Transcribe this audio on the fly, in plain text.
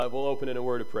We'll open in a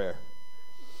word of prayer.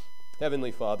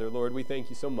 Heavenly Father, Lord, we thank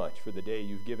you so much for the day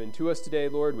you've given to us today,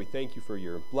 Lord. We thank you for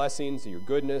your blessings, your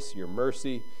goodness, your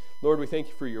mercy. Lord, we thank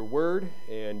you for your word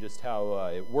and just how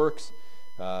it works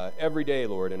every day,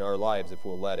 Lord, in our lives if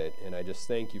we'll let it. And I just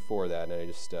thank you for that. And I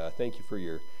just thank you for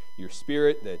your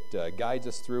spirit that guides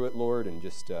us through it, Lord. And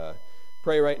just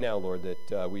pray right now, Lord,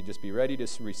 that we just be ready to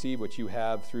receive what you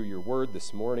have through your word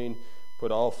this morning.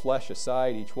 Put all flesh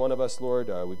aside, each one of us, Lord.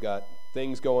 We've got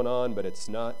things going on, but it's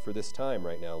not for this time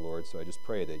right now, Lord. So I just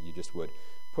pray that you just would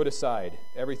put aside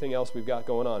everything else we've got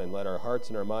going on and let our hearts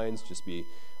and our minds just be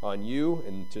on you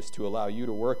and just to allow you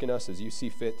to work in us as you see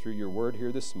fit through your word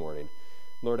here this morning.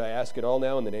 Lord, I ask it all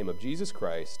now in the name of Jesus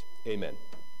Christ. Amen.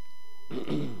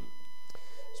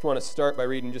 Just want to start by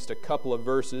reading just a couple of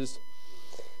verses.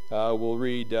 We'll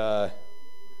read,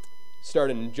 start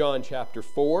in John chapter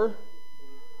 4.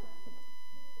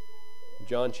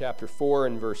 John chapter 4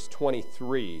 and verse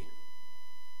 23.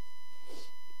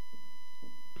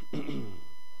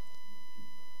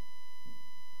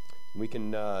 We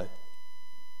can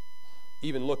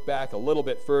even look back a little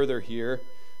bit further here.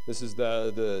 This is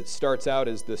starts out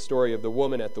as the story of the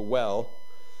woman at the well,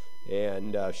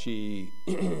 and she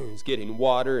is getting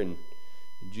water, and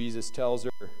Jesus tells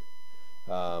her,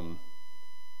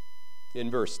 in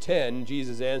verse 10,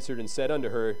 Jesus answered and said unto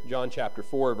her, John chapter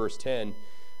 4, verse 10,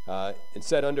 and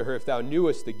said unto her, If thou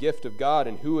knewest the gift of God,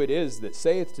 and who it is that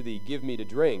saith to thee, Give me to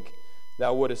drink,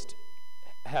 thou wouldest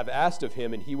have asked of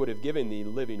him, and he would have given thee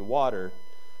living water.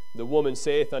 The woman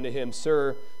saith unto him,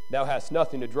 Sir, thou hast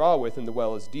nothing to draw with, and the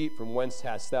well is deep. From whence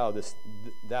hast thou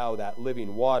that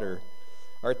living water?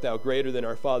 Art thou greater than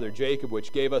our father Jacob,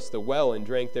 which gave us the well, and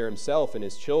drank there himself, and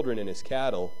his children, and his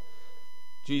cattle?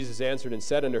 Jesus answered and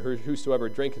said unto her, Whosoever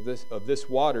drinketh of this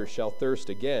water shall thirst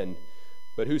again.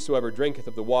 But whosoever drinketh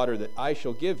of the water that I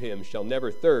shall give him shall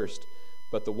never thirst,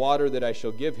 but the water that I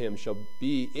shall give him shall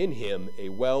be in him a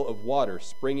well of water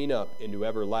springing up into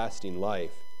everlasting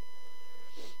life.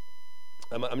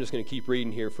 I'm just going to keep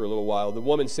reading here for a little while. The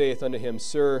woman saith unto him,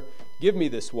 Sir, give me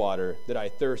this water, that I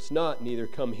thirst not, neither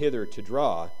come hither to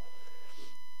draw.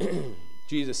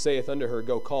 Jesus saith unto her,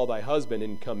 Go call thy husband,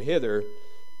 and come hither.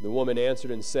 The woman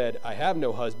answered and said, I have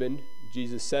no husband.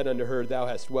 Jesus said unto her, Thou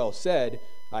hast well said,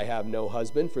 I have no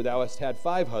husband, for thou hast had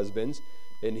 5 husbands,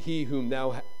 and he whom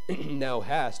thou now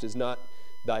hast is not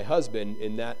thy husband,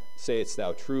 in that sayest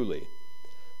thou truly.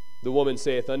 The woman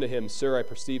saith unto him, Sir, I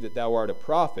perceive that thou art a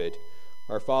prophet.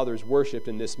 Our fathers worshipped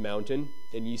in this mountain,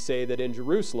 and ye say that in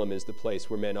Jerusalem is the place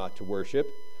where men ought to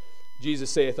worship. Jesus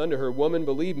saith unto her, Woman,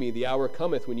 believe me, the hour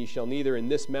cometh when ye shall neither in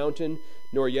this mountain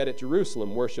nor yet at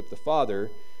Jerusalem worship the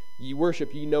Father. Ye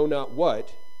worship ye know not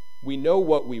what. We know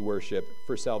what we worship,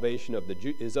 for salvation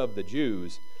is of the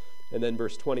Jews. And then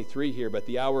verse 23 here, But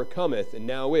the hour cometh, and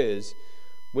now is,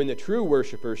 when the true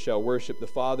worshipers shall worship the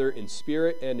Father in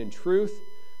spirit and in truth,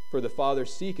 for the Father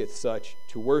seeketh such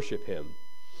to worship him.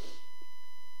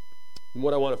 And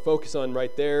what I want to focus on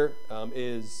right there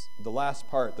is the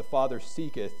last part, the Father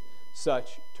seeketh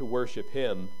such to worship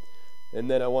him.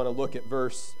 And then I want to look at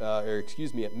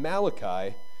at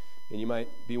Malachi. And you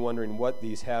might be wondering what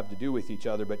these have to do with each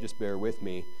other, but just bear with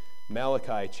me.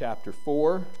 Malachi chapter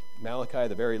 4. Malachi,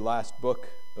 the very last book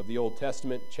of the Old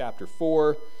Testament, chapter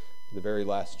 4, the very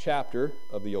last chapter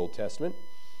of the Old Testament.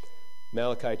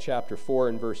 Malachi chapter 4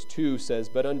 and verse 2 says,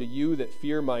 But unto you that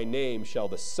fear my name shall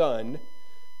the Son,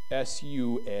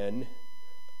 S-U-N,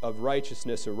 of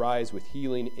righteousness arise with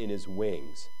healing in his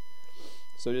wings.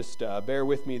 So just bear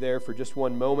with me there for just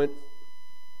one moment.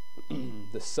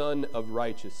 The Son of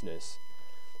righteousness,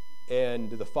 and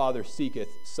the Father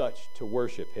seeketh such to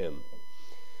worship him.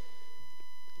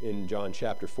 In John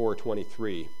chapter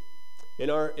 4:23. In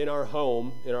our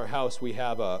home, in our house, we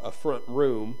have a front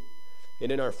room,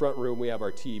 and in our front room we have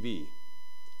our TV.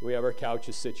 We have our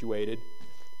couches situated,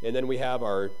 and then we have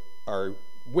our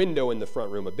window in the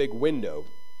front room, a big window.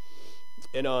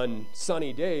 And on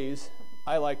sunny days,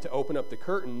 I like to open up the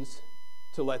curtains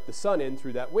to let the sun in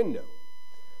through that window.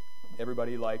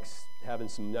 Everybody likes having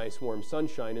some nice warm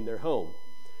sunshine in their home.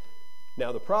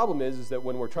 Now the problem is that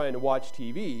when we're trying to watch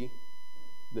TV,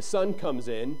 the sun comes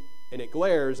in and it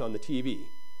glares on the TV,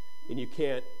 and you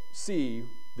can't see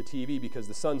the TV because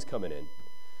the sun's coming in.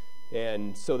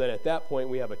 And so then at that point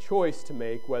we have a choice to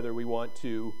make whether we want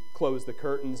to close the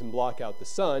curtains and block out the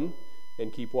sun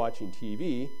and keep watching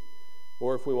TV,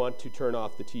 or if we want to turn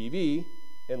off the TV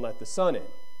and let the sun in.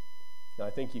 Now I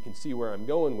think you can see where I'm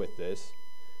going with this.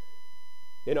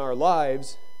 In our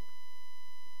lives,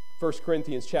 1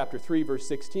 Corinthians chapter 3, verse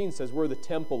 16 says we're the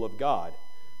temple of God.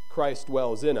 Christ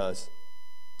dwells in us.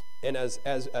 And as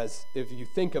if you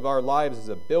think of our lives as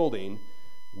a building,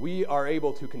 we are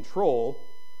able to control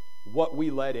what we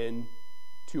let in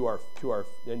into our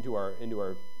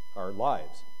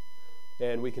lives.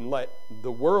 And we can let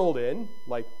the world in,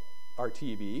 like our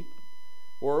TV,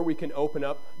 or we can open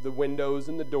up the windows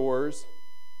and the doors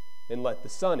and let the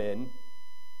sun in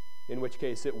which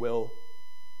case it will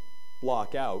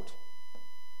block out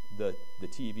the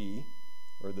TV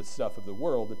or the stuff of the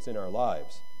world that's in our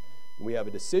lives. And we have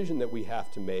a decision that we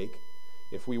have to make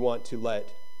if we want to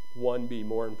let one be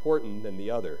more important than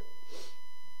the other.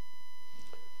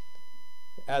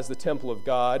 As the temple of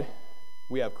God,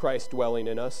 we have Christ dwelling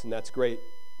in us, and that's great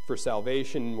for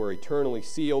salvation. We're eternally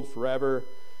sealed forever.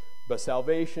 But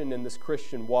salvation and this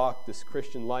Christian walk, this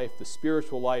Christian life, the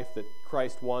spiritual life that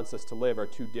Christ wants us to live are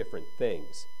two different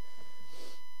things.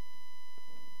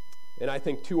 And I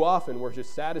think too often we're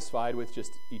just satisfied with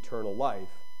just eternal life,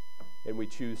 and we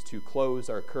choose to close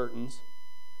our curtains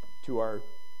to our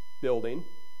building,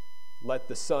 let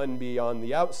the sun be on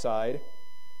the outside,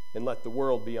 and let the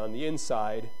world be on the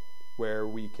inside, where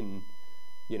we can,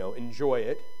 enjoy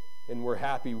it, and we're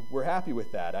happy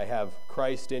with that. I have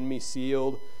Christ in me,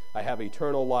 sealed. I have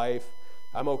eternal life.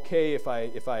 I'm okay if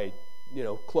I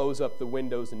close up the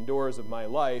windows and doors of my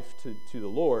life to the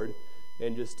Lord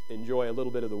and just enjoy a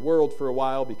little bit of the world for a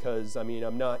while, because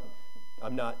I'm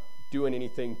not doing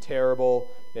anything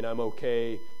terrible, and I'm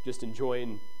okay just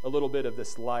enjoying a little bit of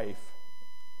this life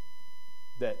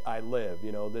that I live.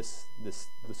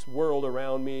 This world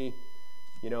around me,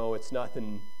 it's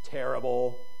nothing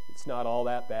terrible. It's not all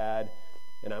that bad,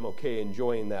 and I'm okay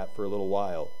enjoying that for a little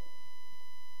while.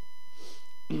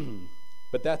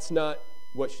 But that's not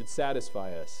what should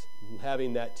satisfy us.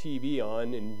 Having that TV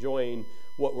on, enjoying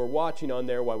what we're watching on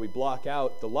there while we block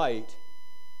out the light,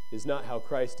 is not how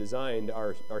Christ designed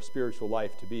our spiritual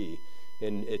life to be.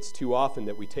 And it's too often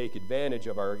that we take advantage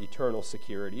of our eternal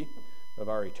security, of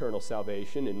our eternal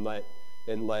salvation,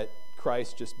 and let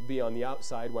Christ just be on the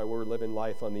outside while we're living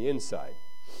life on the inside.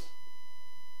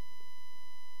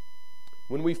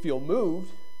 When we feel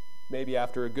moved, maybe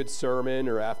after a good sermon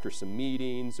or after some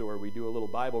meetings, or we do a little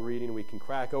Bible reading, we can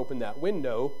crack open that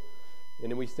window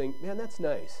and we think, man, that's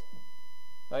nice.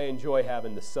 I enjoy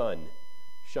having the sun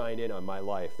shine in on my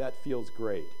life. That feels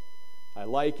great. I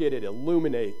like it. It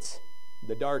illuminates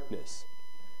the darkness,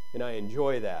 and I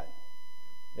enjoy that.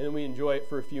 And then we enjoy it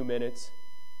for a few minutes,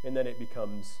 and then it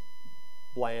becomes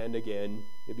bland again.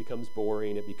 It becomes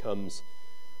boring. It becomes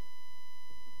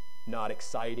not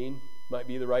exciting, might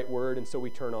be the right word, and so we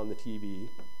turn on the TV.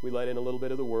 We let in a little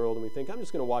bit of the world, and we think, I'm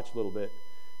just going to watch a little bit.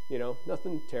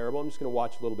 Nothing terrible. I'm just going to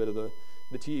watch a little bit of the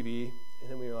TV. And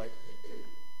then we're like,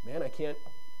 man, I can't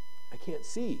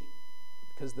see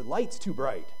because the light's too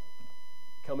bright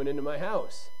coming into my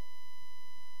house.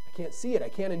 I can't see it. I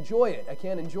can't enjoy it. I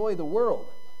can't enjoy the world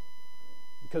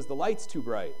because the light's too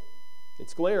bright.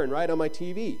 It's glaring right on my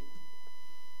TV.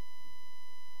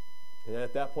 And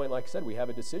at that point, like I said, we have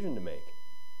a decision to make.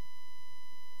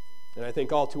 And I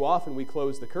think all too often we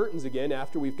close the curtains again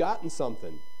after we've gotten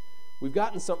something. We've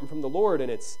gotten something from the Lord, and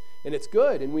it's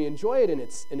good, and we enjoy it, and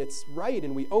it's right,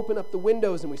 and we open up the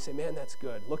windows and we say, man, that's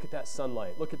good. Look at that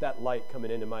sunlight. Look at that light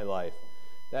coming into my life.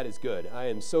 That is good. I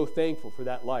am so thankful for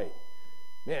that light.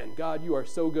 Man, God, you are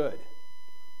so good.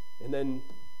 And then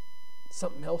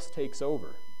something else takes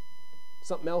over.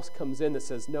 Something else comes in that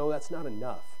says, no, that's not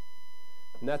enough.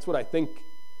 And that's what I think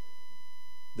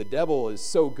the devil is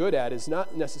so good at, is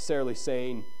not necessarily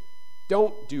saying,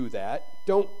 don't do that.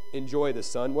 Don't enjoy the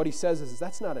sun. What he says is,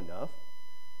 that's not enough.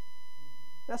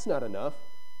 That's not enough.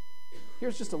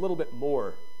 Here's just a little bit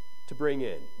more to bring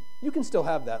in. You can still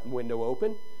have that window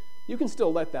open. You can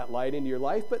still let that light into your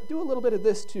life, but do a little bit of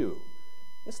this too.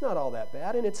 It's not all that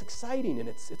bad, and it's exciting, and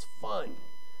it's fun.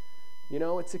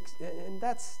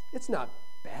 It's not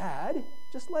bad.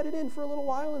 Just let it in for a little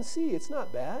while and see. It's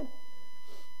not bad.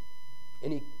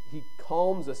 And he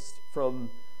calms us from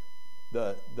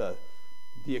the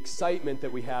excitement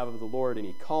that we have of the Lord, and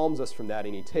he calms us from that,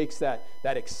 and he takes that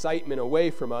excitement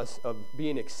away from us of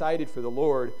being excited for the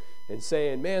Lord and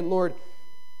saying, man, Lord,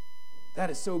 that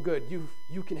is so good.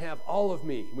 You can have all of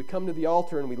me. We come to the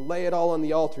altar and we lay it all on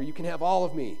the altar. You can have all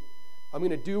of me. I'm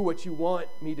going to do what you want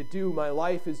me to do. My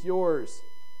life is yours.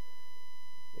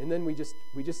 And then we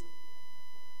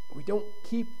don't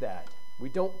keep that. We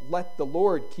don't let the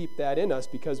Lord keep that in us,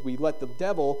 because we let the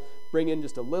devil bring in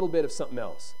just a little bit of something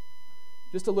else.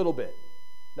 Just a little bit.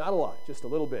 Not a lot, just a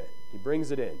little bit. He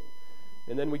brings it in.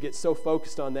 And then we get so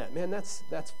focused on that. Man, that's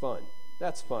fun.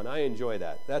 That's fun. I enjoy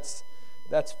that. That's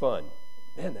fun.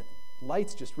 Man, that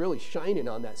light's just really shining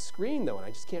on that screen, though, and I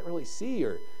just can't really see.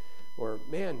 Or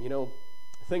man,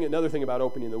 another thing about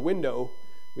opening the window,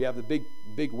 we have the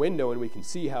big window, and we can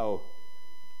see how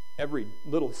every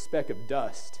little speck of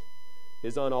dust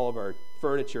is on all of our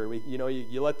furniture.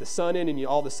 You let the sun in, and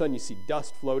all of a sudden you see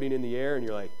dust floating in the air, and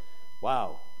you're like,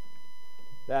 wow,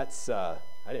 that's, I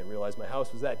didn't realize my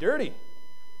house was that dirty.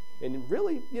 And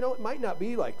really, it might not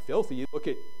be like filthy. You look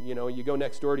at, you go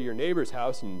next door to your neighbor's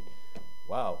house, and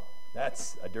wow,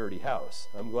 that's a dirty house.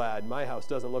 I'm glad my house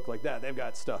doesn't look like that. They've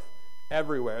got stuff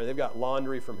everywhere. They've got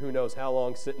laundry from who knows how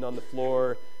long sitting on the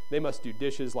floor. They must do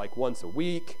dishes like once a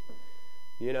week.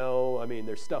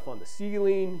 There's stuff on the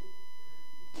ceiling.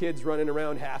 Kids running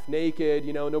around half naked.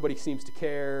 Nobody seems to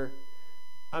care.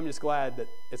 I'm just glad that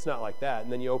it's not like that.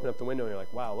 And then you open up the window and you're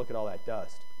like, wow, look at all that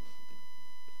dust.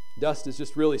 Dust is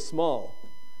just really small.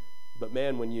 But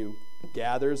man, when you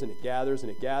gathers and it gathers and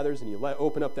it gathers, and you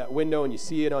open up that window and you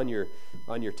see it on your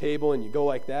table, and you go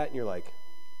like that, and you're like,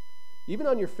 even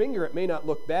on your finger it may not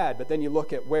look bad, but then you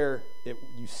look at where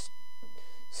you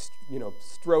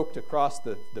stroked across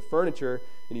the furniture,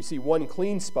 and you see one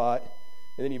clean spot,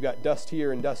 and then you've got dust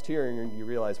here, and you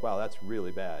realize, wow, that's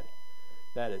really bad.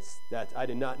 I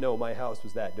did not know my house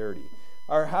was that dirty.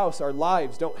 Our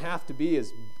lives don't have to be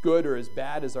as good or as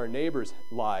bad as our neighbors'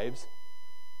 lives.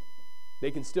 They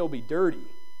can still be dirty.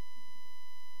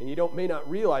 And you may not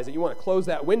realize it. You want to close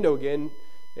that window again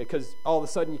because all of a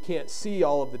sudden you can't see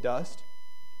all of the dust,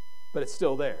 but it's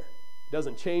still there. It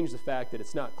doesn't change the fact that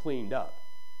it's not cleaned up.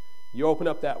 You open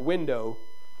up that window,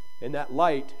 and that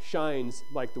light shines,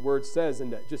 like the word says,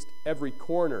 into just every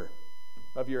corner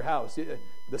of your house.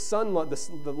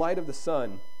 The light of the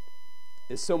sun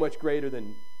is so much greater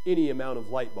than any amount of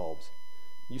light bulbs.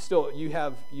 You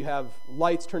have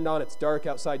lights turned on, it's dark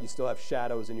outside, you still have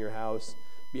shadows in your house,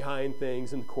 behind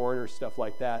things, in the corners, stuff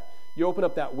like that. You open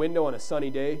up that window on a sunny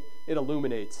day, it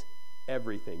illuminates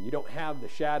everything. You don't have the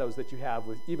shadows that you have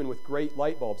even with great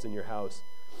light bulbs in your house.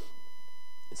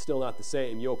 It's still not the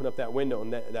same. You open up that window,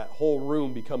 and that whole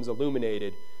room becomes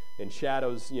illuminated, and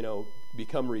shadows,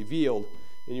 become revealed,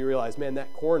 and you realize, man,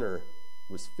 that corner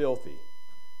was filthy.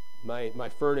 My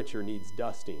furniture needs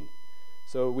dusting.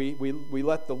 So we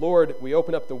let the Lord, we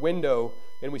open up the window,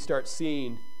 and we start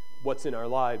seeing what's in our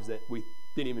lives that we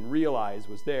didn't even realize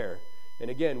was there. And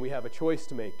again, we have a choice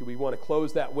to make. Do we want to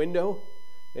close that window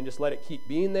and just let it keep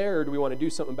being there, or do we want to do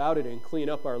something about it and clean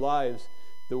up our lives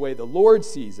the way the Lord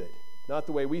sees it, not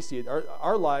the way we see it?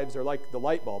 Our lives are like the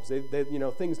light bulbs. They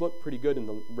things look pretty good in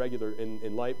the regular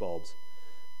in light bulbs,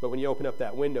 but when you open up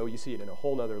that window, you see it in a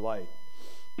whole nother light.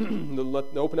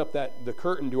 Open up the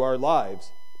curtain to our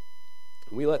lives.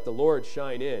 We let the Lord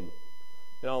shine in,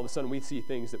 and all of a sudden we see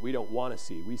things that we don't want to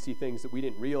see. We see things that we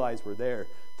didn't realize were there.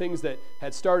 Things that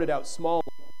had started out small,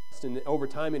 and over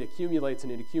time it accumulates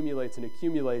and it accumulates and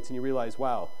accumulates, and you realize,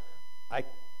 wow, I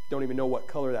don't even know what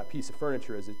color that piece of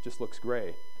furniture is. It just looks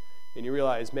gray. And you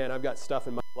realize, man, I've got stuff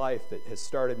in my life that has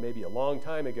started maybe a long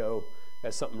time ago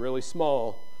as something really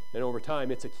small, and over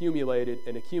time it's accumulated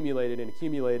and accumulated and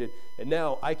accumulated, and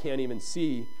now I can't even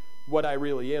see what I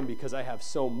really am because I have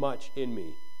so much in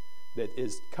me that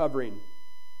is covering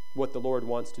what the Lord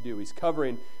wants to do. He's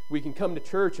covering. We can come to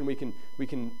church and we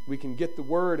can get the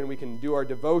Word, and we can do our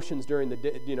devotions during the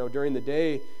day, during the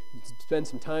day, spend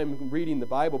some time reading the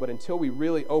Bible, but until we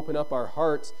really open up our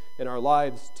hearts and our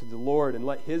lives to the Lord and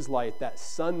let His light, that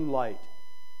sunlight,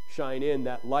 shine in,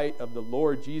 that light of the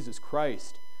Lord Jesus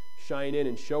Christ, shine in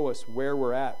and show us where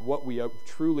we're at, what we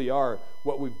truly are,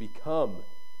 what we've become,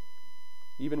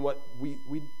 even what we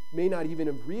may not even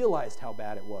have realized how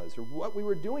bad it was, or what we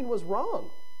were doing was wrong.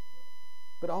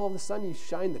 But all of a sudden you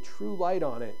shine the true light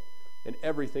on it, and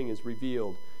everything is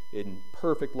revealed in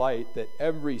perfect light, that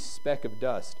every speck of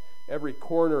dust, every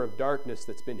corner of darkness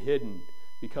that's been hidden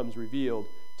becomes revealed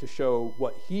to show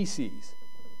what He sees.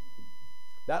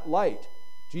 That light,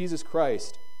 Jesus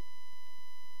Christ,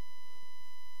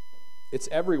 it's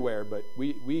everywhere, but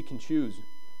we can choose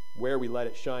where we let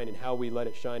it shine and how we let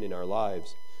it shine in our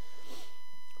lives.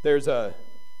 There's a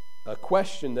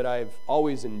question that I've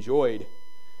always enjoyed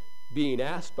being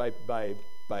asked by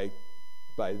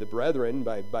the brethren,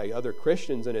 by other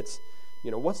Christians, and it's,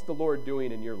 what's the Lord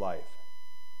doing in your life?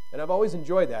 And I've always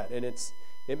enjoyed that, and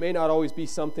it may not always be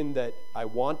something that I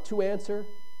want to answer,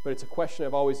 but it's a question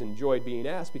I've always enjoyed being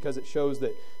asked, because it shows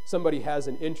that somebody has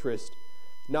an interest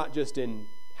not just in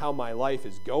how my life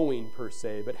is going per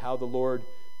se, but how the Lord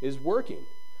is working.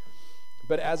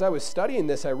 But as I was studying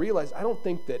this, I realized I don't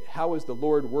think that how is the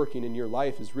Lord working in your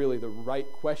life is really the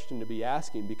right question to be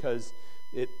asking, because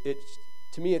it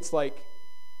to me it's like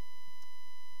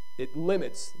it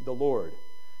limits the Lord.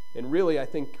 And really I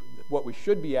think what we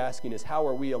should be asking is, how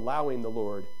are we allowing the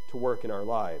Lord to work in our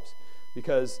lives?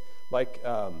 Because like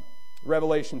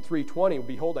Revelation 3:20,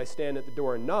 behold, I stand at the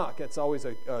door and knock. That's always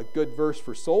a good verse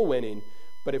for soul winning.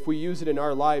 But if we use it in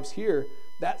our lives here,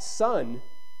 that sun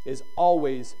is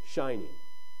always shining.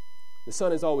 The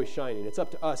sun is always shining. It's up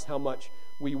to us how much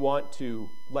we want to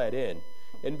let in.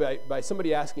 And by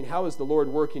somebody asking, how is the Lord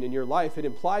working in your life, it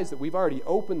implies that we've already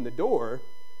opened the door,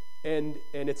 and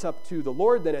it's up to the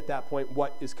Lord then at that point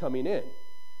what is coming in.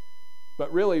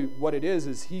 But really what it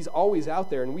is he's always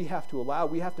out there, and we have to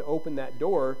open that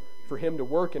door for him to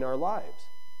work in our lives.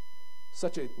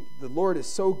 The Lord is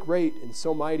so great and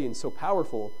so mighty and so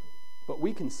powerful, but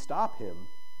we can stop him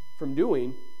from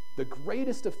doing the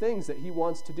greatest of things that he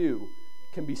wants to do.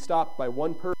 Can be stopped by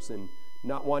one person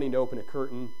not wanting to open a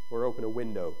curtain or open a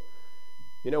window.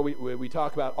 You know, we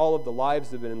talk about all of the lives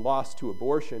that have been lost to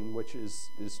abortion, which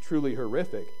is truly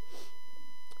horrific.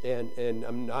 And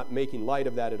I'm not making light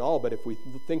of that at all, but if we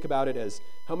think about it as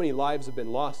how many lives have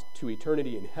been lost to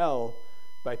eternity in hell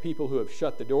by people who have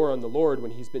shut the door on the Lord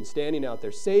when he's been standing out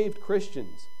there, saved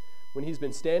Christians, when he's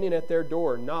been standing at their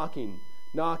door knocking,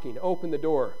 open the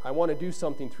door. I want to do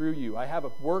something through you. I have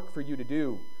a work for you to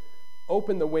do.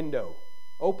 Open the window.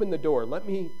 Open the door. Let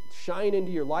me shine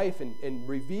into your life and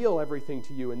reveal everything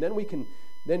to you. And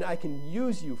then I can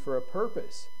use you for a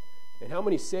purpose. And how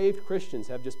many saved Christians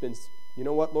have just been, you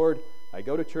know what, Lord, I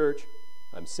go to church,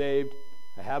 I'm saved,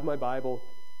 I have my Bible,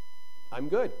 I'm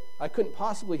good. I couldn't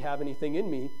possibly have anything in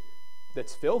me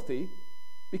that's filthy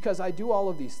because I do all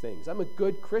of these things. I'm a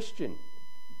good Christian.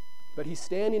 But he's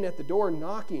standing at the door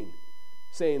knocking,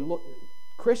 saying, look,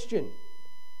 Christian,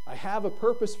 I have a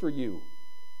purpose for you.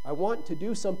 I want to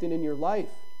do something in your life.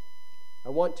 I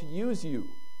want to use you.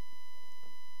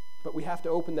 But we have to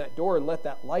open that door and let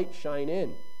that light shine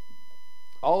in.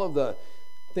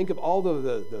 Think of all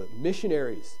the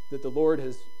missionaries that the Lord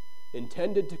has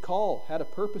intended to call, had a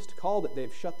purpose to call, that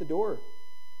they've shut the door.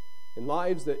 And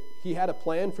lives that he had a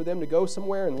plan for them to go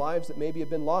somewhere, and lives that maybe have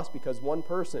been lost because one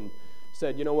person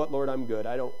said, you know what, Lord, I'm good.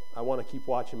 I want to keep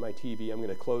watching my TV. I'm going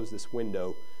to close this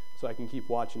window so I can keep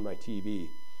watching my TV.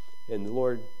 And the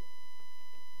Lord,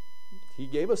 he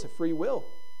gave us a free will.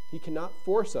 He cannot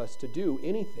force us to do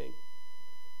anything.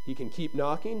 He can keep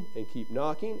knocking and keep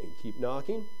knocking and keep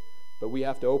knocking, but we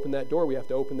have to open that door. We have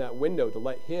to open that window to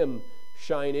let him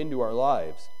shine into our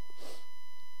lives.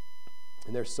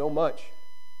 And there's so much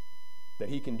that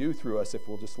he can do through us if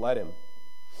we'll just let him.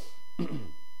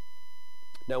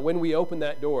 Now, when we open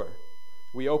that door,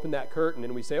 we open that curtain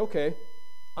and we say, okay,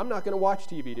 I'm not going to watch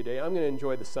TV today. I'm going to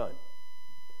enjoy the sun.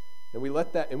 And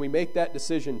we make that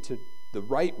decision to the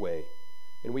right way,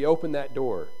 and we open that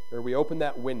door, or we open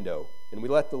that window, and we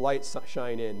let the light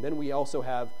shine in. Then we also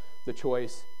have the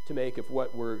choice to make of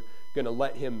what we're going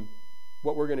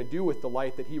to do with the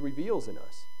light that he reveals in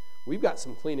us. We've got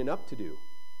some cleaning up to do.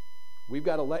 We've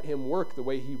got to let him work the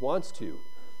way he wants to.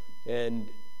 And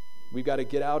we've got to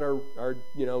get out our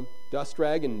dust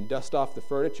rag and dust off the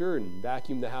furniture and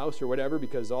vacuum the house or whatever,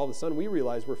 because all of a sudden we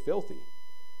realize we're filthy.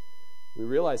 We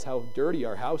realize how dirty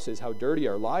our house is, how dirty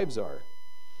our lives are.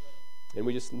 And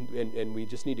we just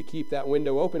need to keep that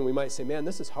window open. We might say, man,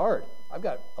 this is hard. I've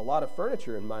got a lot of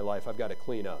furniture in my life I've got to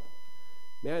clean up.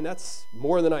 Man, that's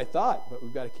more than I thought, but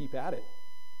we've got to keep at it.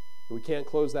 And we can't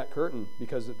close that curtain,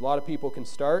 because a lot of people can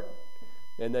start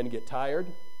and then get tired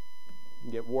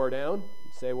and get wore down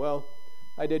and say, well,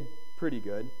 I did pretty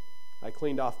good. I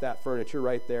cleaned off that furniture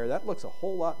right there. That looks a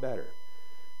whole lot better.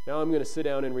 Now I'm going to sit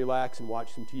down and relax and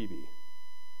watch some TV.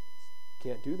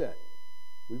 Can't do that.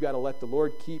 We've got to let the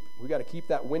Lord we've got to keep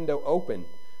that window open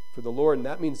for the Lord, and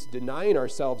that means denying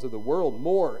ourselves of the world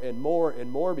more and more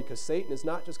and more, because Satan is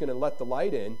not just going to let the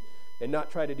light in and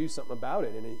not try to do something about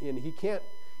it. And he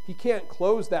can't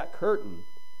close that curtain,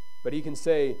 but he can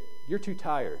say, you're too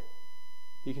tired.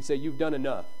 He can say, you've done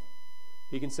enough.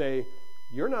 He can say,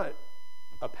 you're not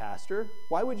a pastor.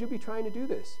 Why would you be trying to do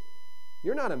this?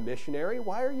 You're not a missionary.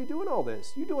 Why are you doing all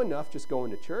this? You do enough just going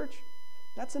to church.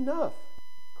 That's enough,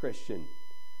 Christian.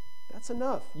 That's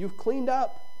enough. You've cleaned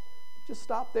up. Just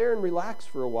stop there and relax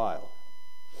for a while.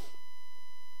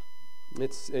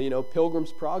 It's,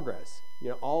 Pilgrim's Progress.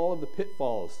 All of the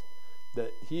pitfalls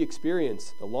that he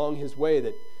experienced along his way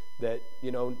that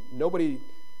nobody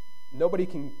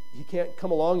he can't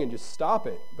come along and just stop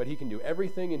it, but he can do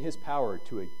everything in his power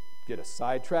to get us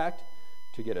sidetracked,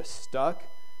 to get us stuck,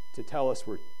 to tell us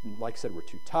we're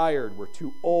too tired, we're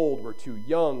too old, we're too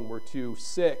young, we're too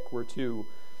sick, we're too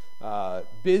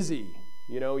busy.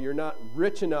 You're not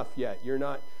rich enough yet. You're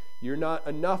not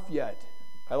enough yet.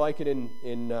 I like it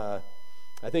in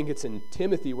I think it's in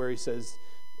Timothy, where he says,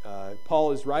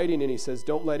 Paul is writing and he says,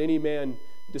 don't let any man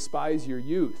despise your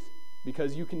youth,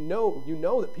 because you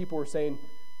know that people are saying,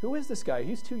 Who is this guy?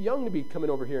 He's too young to be coming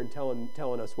over here and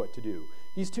telling us what to do.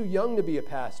 He's too young to be a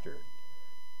pastor.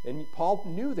 And Paul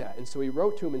knew that, and so he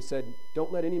wrote to him and said,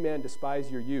 don't let any man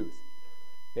despise your youth.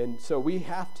 And so we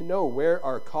have to know where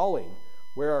our calling,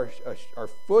 where our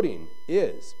footing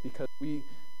is, because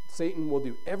Satan will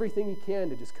do everything he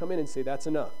can to just come in and say, that's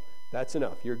enough,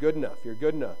 you're good enough, you're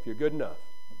good enough, you're good enough.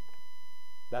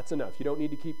 That's enough, you don't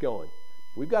need to keep going.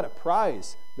 We've got a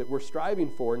prize that we're striving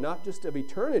for, not just of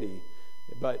eternity,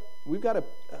 but we've got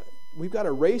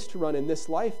a race to run in this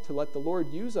life to let the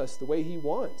Lord use us the way he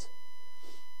wants.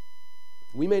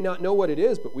 We may not know what it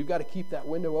is, but we've got to keep that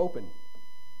window open.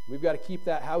 We've got to keep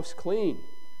that house clean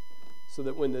so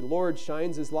that when the Lord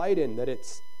shines his light in, that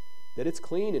it's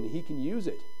clean and he can use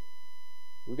it.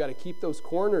 We've got to keep those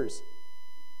corners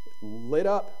lit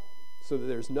up so that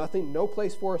there's no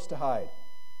place for us to hide.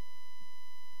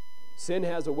 Sin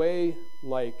has a way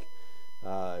like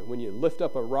when you lift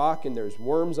up a rock and there's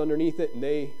worms underneath it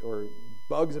or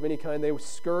bugs of any kind, they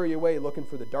scurry away looking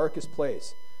for the darkest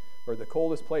place or the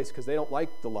coldest place because they don't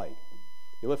like the light.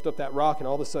 You lift up that rock and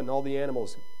all of a sudden all the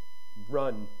animals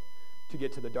run to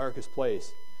get to the darkest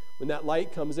place. When that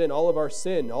light comes in, all of our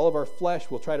sin, all of our flesh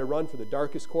will try to run for the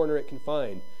darkest corner it can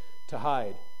find to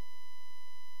hide.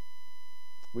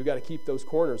 We've got to keep those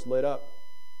corners lit up.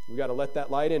 We've got to let that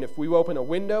light in. If we open a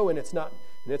window and it's not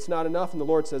enough and the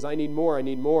Lord says, I need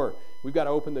more, we've got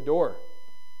to open the door.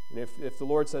 And if the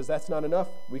Lord says that's not enough,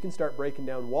 we can start breaking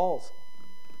down walls.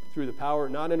 Through the power,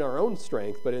 not in our own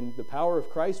strength, but in the power of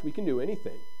Christ, we can do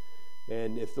anything.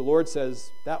 And if the Lord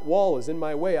says, that wall is in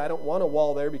my way, I don't want a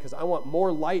wall there because I want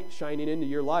more light shining into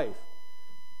your life,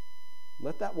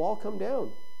 let that wall come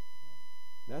down.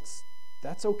 That's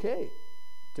okay.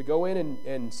 To go in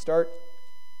and start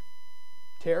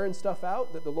tearing stuff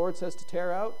out that the Lord says to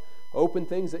tear out, open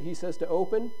things that he says to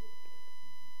open,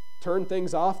 turn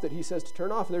things off that he says to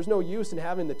turn off. And there's no use in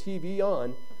having the TV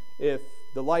on if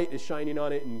the light is shining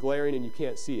on it and glaring and you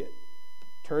can't see it.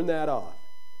 Turn that off.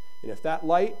 And if that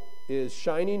light is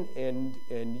shining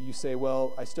and you say,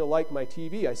 well, I still like my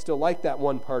TV, I still like that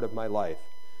one part of my life,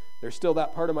 there's still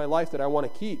that part of my life that I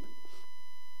want to keep,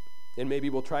 and maybe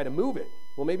we'll try to move it.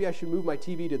 Well, maybe I should move my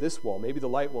TV to this wall. Maybe the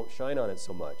light won't shine on it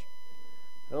so much.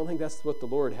 I don't think that's what the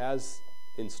Lord has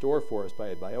in store for us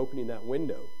by opening that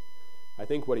window. I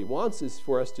think what he wants is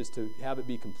for us just to have it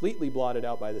be completely blotted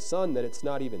out by the sun, that it's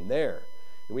not even there.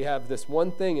 And we have this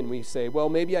one thing and we say, well,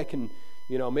 maybe I can,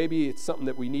 maybe it's something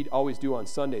that we always do on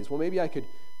Sundays. Well, maybe I could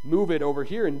move it over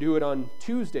here and do it on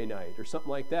Tuesday night or something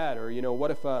like that. Or,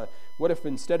 what if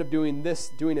instead of doing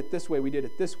it this way, we did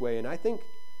it this way? And I think,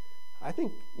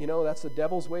 that's the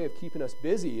devil's way of keeping us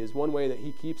busy. Is one way that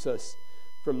he keeps us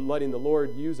from letting the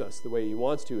Lord use us the way he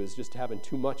wants to, is just having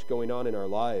too much going on in our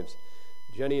lives.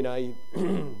 Jenny and I,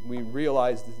 we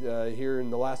realized here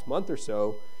in the last month or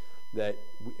so that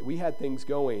we had things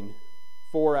going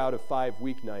 4 out of 5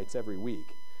 weeknights every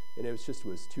week. And it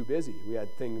was too busy. We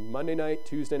had things Monday night,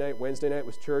 Tuesday night, Wednesday night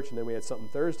was church, and then we had something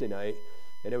Thursday night.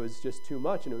 And it was just too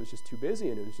much, and it was just too busy.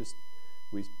 And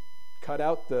we cut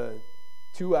out the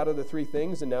 2 out of the 3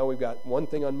 things, and now we've got one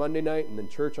thing on Monday night and then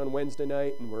church on Wednesday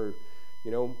night. And we're,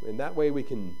 in that way we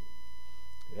can,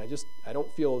 I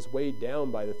don't feel as weighed down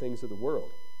by the things of the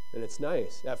world. And it's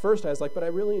nice. At first I was like, but I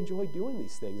really enjoy doing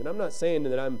these things. And I'm not saying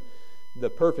that I'm the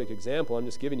perfect example. I'm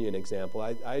just giving you an example.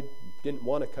 I didn't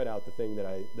want to cut out the thing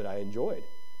that I enjoyed.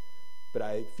 But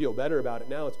I feel better about it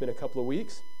now. It's been a couple of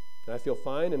weeks, and I feel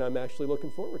fine, and I'm actually looking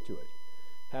forward to it.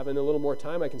 Having a little more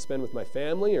time I can spend with my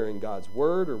family or in God's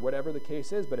Word or whatever the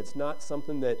case is, but it's not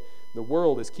something that the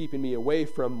world is keeping me away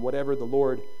from whatever the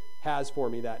Lord has for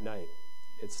me that night.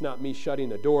 It's not me shutting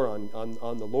the door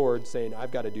on the Lord saying,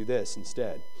 I've got to do this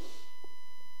instead.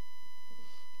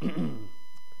 The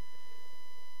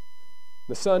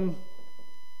sun,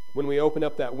 when we open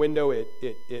up that window,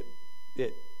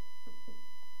 it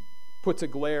puts a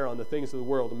glare on the things of the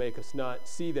world to make us not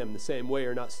see them the same way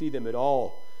or not see them at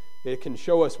all. It can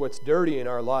show us what's dirty in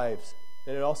our lives,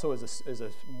 and it also is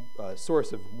a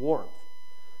source of warmth.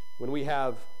 When we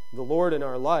have the Lord in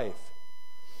our life,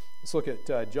 let's look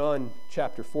at John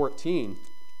chapter 14.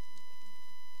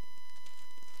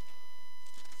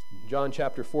 John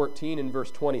chapter 14 and verse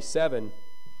 27.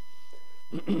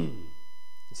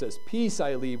 It says, peace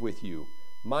I leave with you,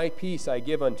 my peace I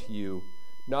give unto you,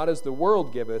 not as the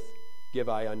world giveth, give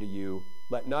I unto you.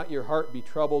 Let not your heart be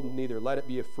troubled, neither let it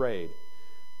be afraid.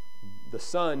 The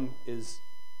sun is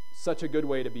such a good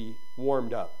way to be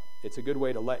warmed up. It's a good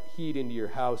way to let heat into your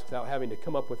house without having to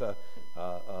come up with a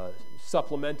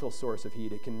supplemental source of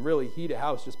heat. It can really heat a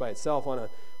house just by itself on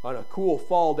a cool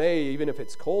fall day. Even if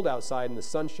it's cold outside and the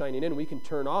sun's shining in, we can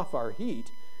turn off our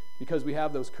heat because we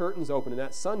have those curtains open and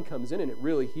that sun comes in and it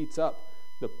really heats up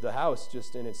the house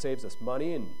and it saves us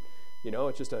money, and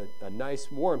it's just a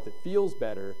nice warmth. It feels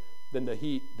better than the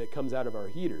heat that comes out of our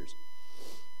heaters.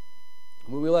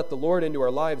 When we let the Lord into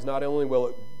our lives, not only will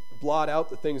it blot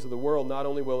out the things of the world, not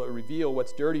only will it reveal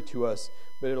what's dirty to us,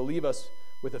 but it'll leave us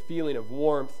with a feeling of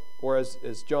warmth, or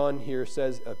as John here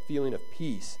says, a feeling of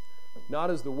peace. Not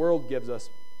as the world gives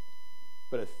us,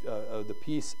 but the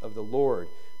peace of the Lord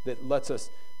that lets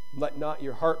us, let not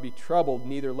your heart be troubled,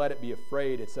 neither let it be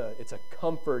afraid. It's a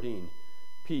comforting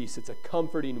peace. It's a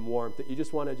comforting warmth that you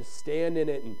just want to just stand in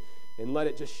it and let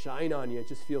it just shine on you. It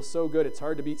just feels so good. It's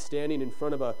hard to beat standing in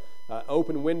front of a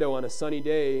open window on a sunny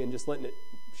day and just letting it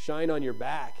shine on your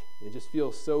back. It just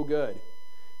feels so good.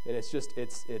 And it's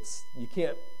you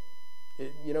can't,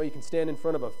 you can stand in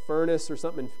front of a furnace or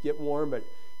something and get warm, but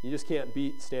you just can't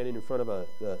beat standing in front of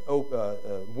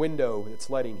a window that's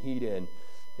letting heat in.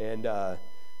 And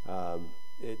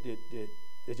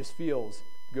it just feels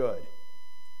good.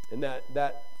 And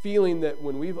that feeling that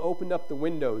when we've opened up the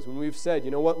windows, when we've said,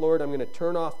 you know what, Lord, I'm going to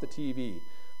turn off the TV.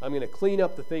 I'm going to clean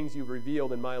up the things you've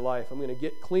revealed in my life. I'm going to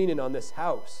get cleaning on this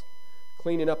house,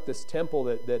 cleaning up this temple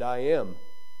that I am.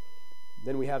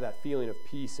 Then we have that feeling of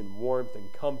peace and warmth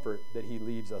and comfort that he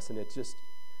leaves us. And it's just,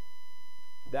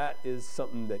 that is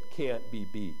something that can't be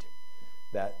beat.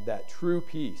 That true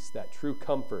peace, that true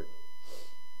comfort.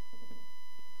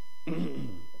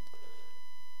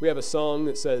 We have a song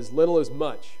that says, little is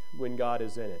much when God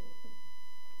is in it.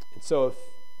 And so if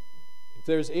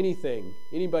there's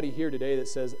anybody here today that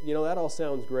says, that all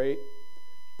sounds great,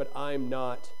 but I'm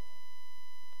not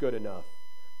good enough.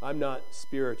 I'm not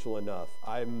spiritual enough.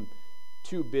 I'm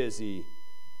too busy.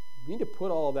 You need to put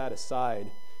all of that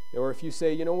aside. Or if you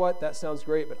say, you know what, that sounds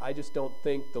great, but I just don't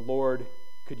think the Lord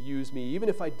could use me. Even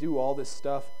if I do all this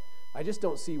stuff, I just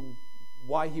don't see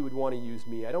why he would want to use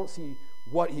me. I don't see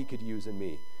what he could use in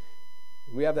me.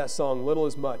 We have that song, little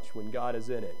is much when God is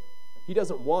in it. He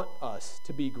doesn't want us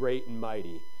to be great and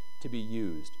mighty, to be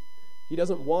used. He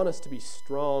doesn't want us to be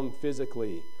strong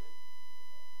physically.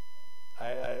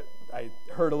 I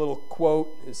heard a little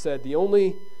quote. It said, the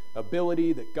only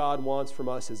ability that God wants from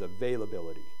us is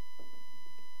availability.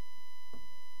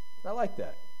 I like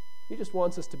that. He just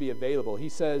wants us to be available. He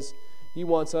says he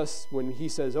wants us, when he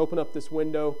says, open up this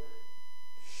window,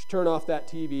 turn off that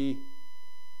TV,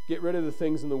 get rid of the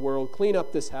things in the world, clean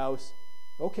up this house.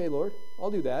 Okay, Lord,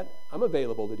 I'll do that. I'm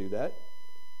available to do that.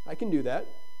 I can do that.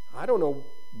 I don't know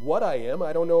what I am.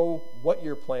 I don't know what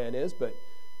your plan is, but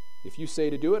if you say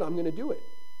to do it, I'm going to do it.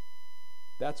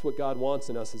 That's what God wants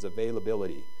in us, is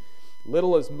availability.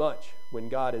 Little is much when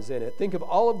God is in it. Think of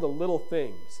all of the little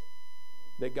things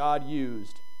that God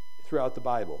used throughout the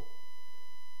Bible.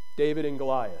 David and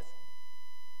Goliath.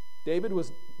 David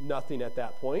was nothing at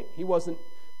that point. He wasn't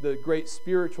the great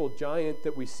spiritual giant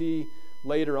that we see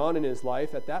later on in his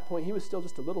life. At that point, he was still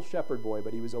just a little shepherd boy,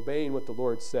 but he was obeying what the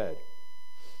Lord said.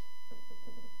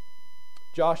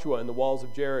 Joshua and the walls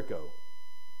of Jericho.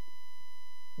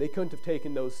 They couldn't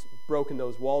have broken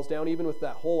those walls down, even with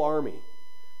that whole army.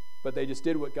 But they just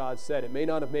did what God said. It may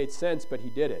not have made sense, but he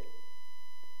did it.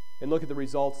 And look at the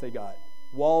results they got.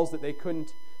 Walls that they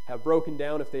couldn't have broken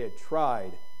down if they had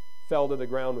tried fell to the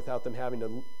ground without them having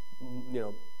to,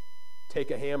 take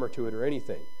a hammer to it or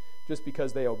anything, just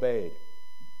because they obeyed.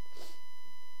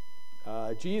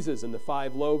 Jesus and the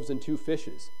 5 loaves and 2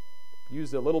 fishes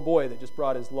used a little boy that just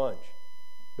brought his lunch,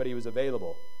 but he was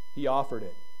available. He offered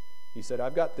it. He said,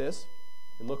 I've got this,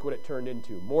 and look what it turned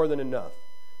into. More than enough.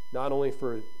 Not only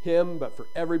for him, but for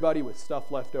everybody with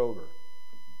stuff left over.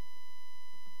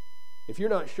 If you're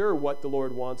not sure what the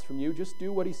Lord wants from you, just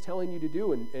do what he's telling you to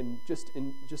do and just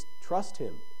trust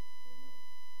him.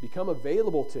 Become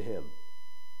available to him.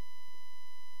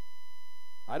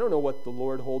 I don't know what the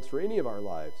Lord holds for any of our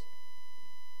lives,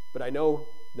 but I know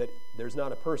that there's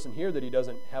not a person here that he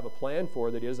doesn't have a plan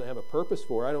for, that he doesn't have a purpose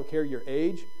for. I don't care your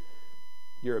age,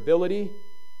 your ability,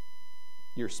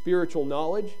 your spiritual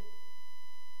knowledge.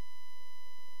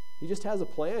 He just has a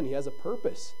plan. He has a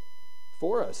purpose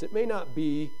for us. It may not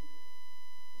be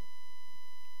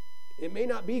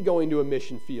going to a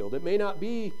mission field. It may not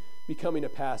be becoming a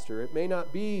pastor. It may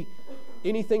not be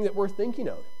anything that we're thinking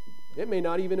of. It may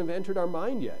not even have entered our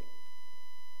mind yet.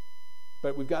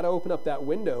 But we've got to open up that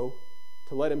window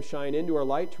to let him shine into our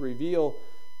light, to reveal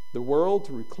the world,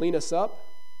 to clean us up,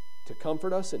 to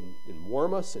comfort us and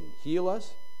warm us and heal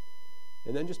us,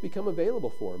 and then just become available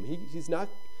for him. He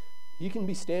can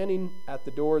be standing at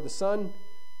the door. The sun,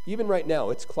 even right now,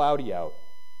 it's cloudy out,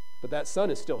 but that sun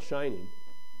is still shining.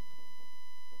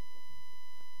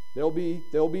 There'll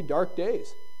be dark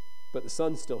days, but the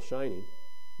sun's still shining.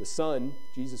 The Son,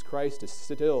 Jesus Christ, is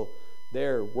still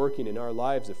there working in our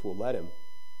lives if we'll let him.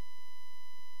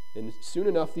 And soon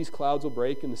enough, these clouds will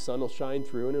break and the sun will shine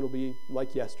through, and it'll be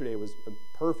like yesterday was a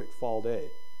perfect fall day.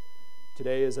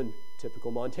 Today is a typical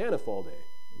Montana fall day,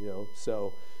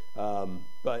 So,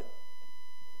 but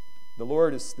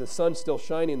the sun's still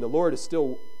shining. The Lord is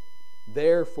still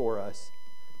there for us,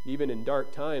 even in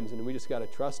dark times, and we just got to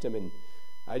trust him. And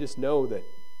I just know that,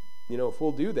 if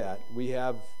we'll do that, we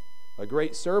have a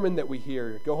great sermon that we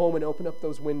hear. Go home and open up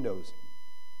those windows.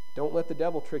 Don't let the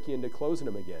devil trick you into closing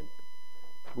them again.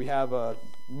 We have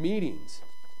meetings.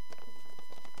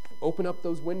 Open up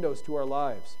those windows to our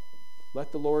lives.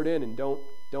 Let the Lord in, and don't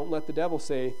let the devil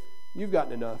say, you've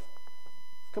gotten enough.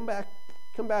 Come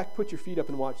back, put your feet up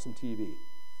and watch some TV.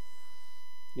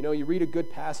 You read a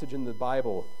good passage in the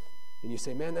Bible, and you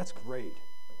say, man, that's great.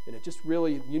 And it just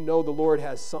really, the Lord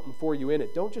has something for you in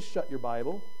it. Don't just shut your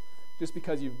Bible just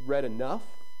because you've read enough,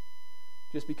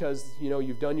 just because,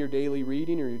 you've done your daily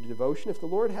reading or your devotion. If the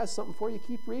Lord has something for you,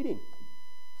 keep reading.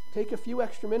 Take a few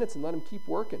extra minutes and let him keep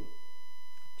working.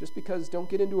 Just because, don't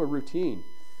get into a routine.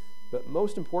 But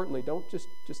most importantly, don't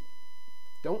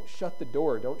don't shut the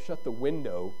door, don't shut the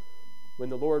window when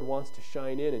the Lord wants to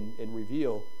shine in and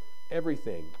reveal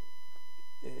everything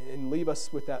and leave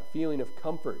us with that feeling of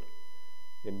comfort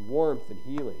and warmth and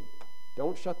healing.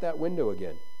 Don't shut that window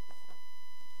again.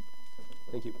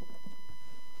 Thank you.